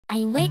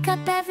I wake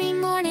up every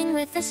morning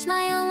with a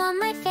smile on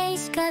my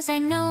face, 'cause I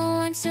know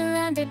I'm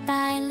surrounded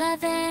by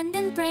love and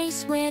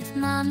embrace, with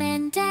mom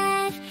and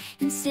dad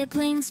and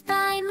siblings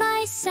by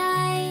my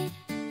side.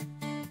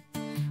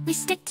 We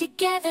stick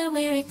together,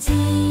 we're a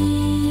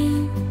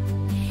team.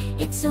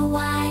 It's a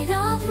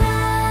wild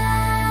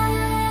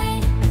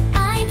ride.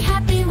 I'm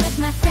happy with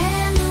my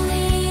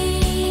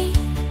family.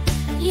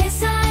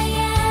 Yes, I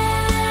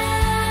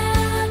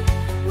am.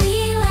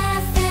 We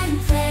laugh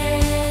and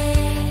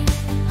play.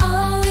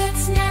 Oh,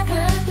 it's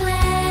never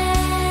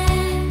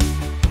bland.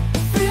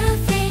 Through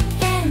thick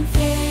and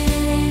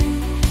thin,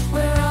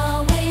 we're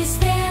always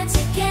there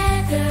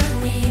together.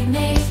 We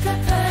make a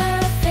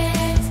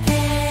perfect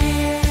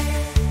pair.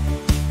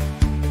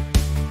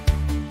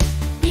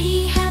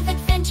 We have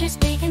adventures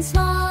big and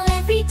small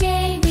every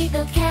day. We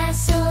build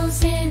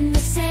castles in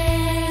the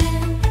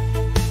sand.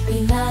 We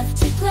love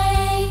to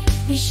play.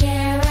 We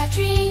share our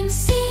dreams,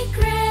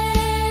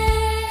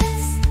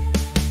 secrets,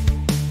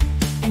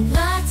 and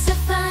lots of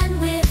fun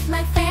with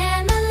my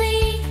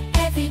family.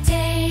 Every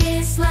day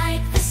is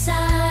like the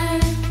sun.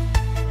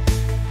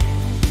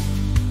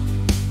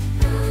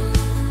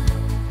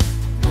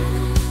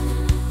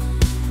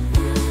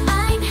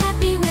 I'm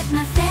happy with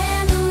my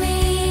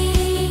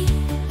family.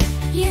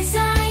 Yes,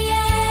 I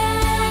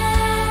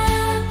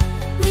am.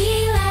 We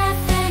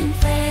laugh and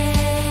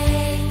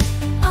play.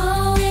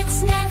 Oh, it's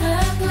never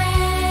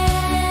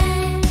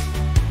bland.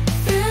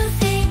 Through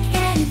thick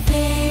and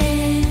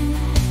thin,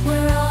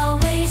 we're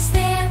always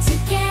there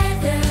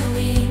together.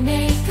 We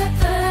make a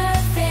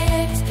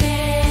perfect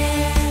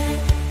pair.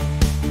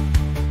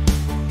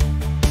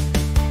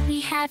 We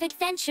have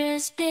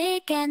adventures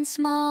big and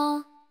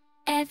small.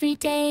 Every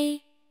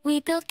day we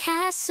build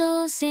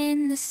castles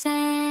in the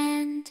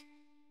sand.